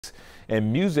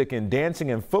And music and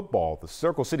dancing and football, the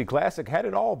City Classic had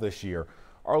it all this year.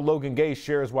 Our Logan Gay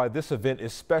shares why this event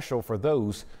is special for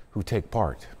those who take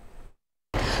part.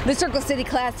 The City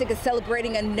Classic is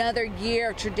celebrating another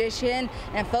year of tradition,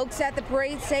 and folks at the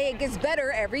parade say it gets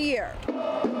better every year.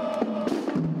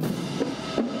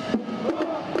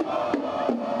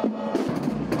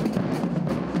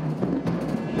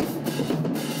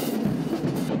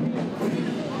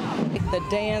 The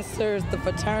dancers, the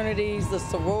fraternities, the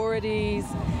sororities,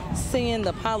 seeing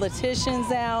the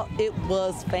politicians out, it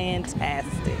was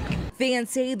fantastic.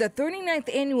 Fans say the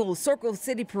 39th annual Circle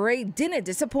City Parade didn't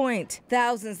disappoint.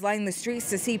 Thousands lined the streets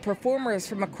to see performers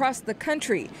from across the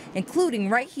country, including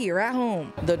right here at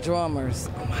home. The drummers,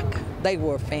 oh my God, they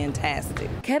were fantastic.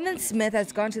 Kevin Smith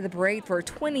has gone to the parade for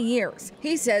 20 years.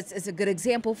 He says it's a good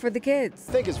example for the kids.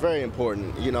 I think it's very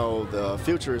important. You know, the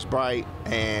future is bright,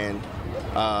 and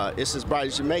it's as bright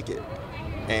as you make it.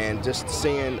 And just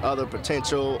seeing other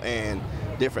potential and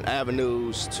different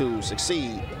avenues to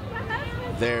succeed,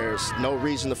 there's no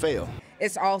reason to fail.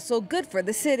 It's also good for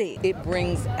the city. It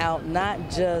brings out not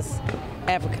just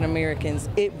African Americans,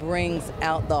 it brings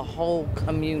out the whole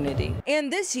community.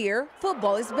 And this year,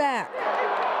 football is back.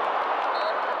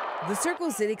 The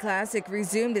Circle City Classic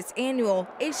resumed its annual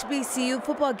HBCU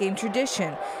football game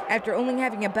tradition after only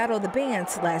having a battle of the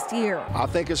bands last year. I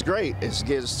think it's great. It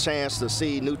gives a chance to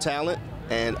see new talent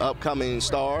and upcoming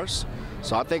stars.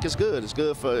 So I think it's good. It's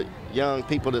good for young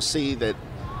people to see that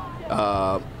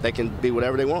they can be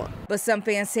whatever they want. But some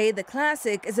fans say the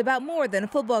Classic is about more than a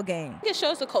football game. It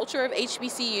shows the culture of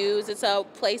HBCUs. It's a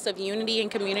place of unity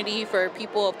and community for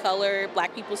people of color,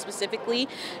 Black people specifically.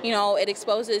 You know, it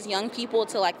exposes young people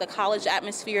to like the college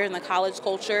atmosphere and the college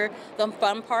culture, the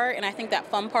fun part, and I think that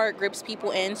fun part grips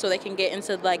people in so they can get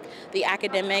into like the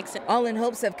academics. All in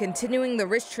hopes of continuing the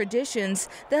rich traditions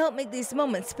that help make these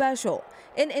moments special.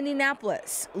 In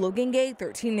Indianapolis, Logan Gay,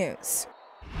 13 News.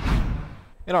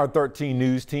 And our 13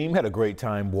 News team had a great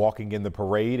time walking in the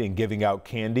parade and giving out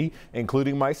candy,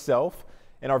 including myself.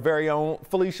 And our very own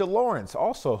Felicia Lawrence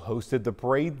also hosted the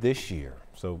parade this year.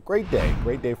 So great day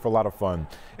for a lot of fun.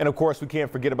 And of course, we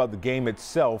can't forget about the game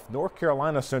itself. North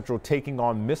Carolina Central taking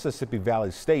on Mississippi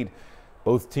Valley State.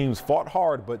 Both teams fought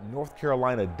hard, but North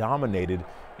Carolina dominated.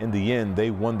 In the end,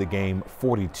 they won the game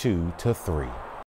 42-3.